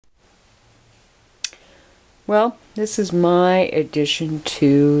Well, this is my addition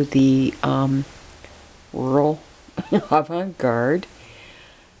to the rural avant-garde.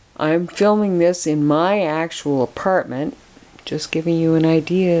 I'm filming this in my actual apartment, just giving you an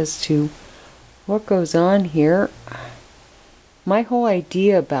idea as to what goes on here. My whole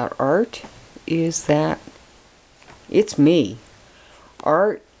idea about art is that it's me.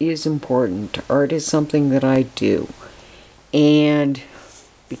 Art is important. Art is something that I do. And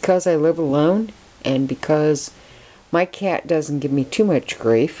because I live alone, and because my cat doesn't give me too much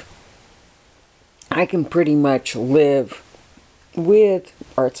grief, I can pretty much live with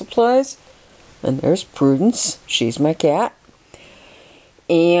art supplies. And there's Prudence. She's my cat.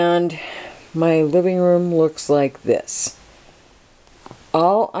 And my living room looks like this.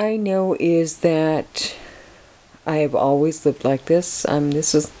 All I know is that I've always lived like this.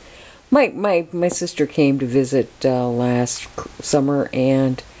 This is my sister came to visit last summer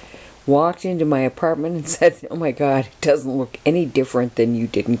and walked into my apartment and said, "Oh my God, it doesn't look any different than you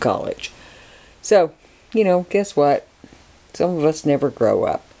did in college." So, guess what? Some of us never grow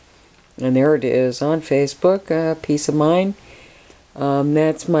up. And there it is on Facebook, a piece of mine.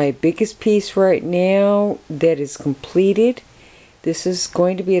 That's my biggest piece right now that is completed. This is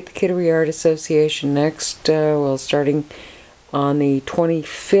going to be at the Kittery Art Association next, starting on the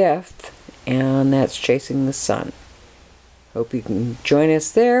 25th, and that's Chasing the Sun. Hope you can join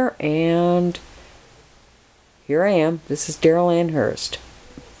us there, and here I am. This is Daryl-Ann Hurst.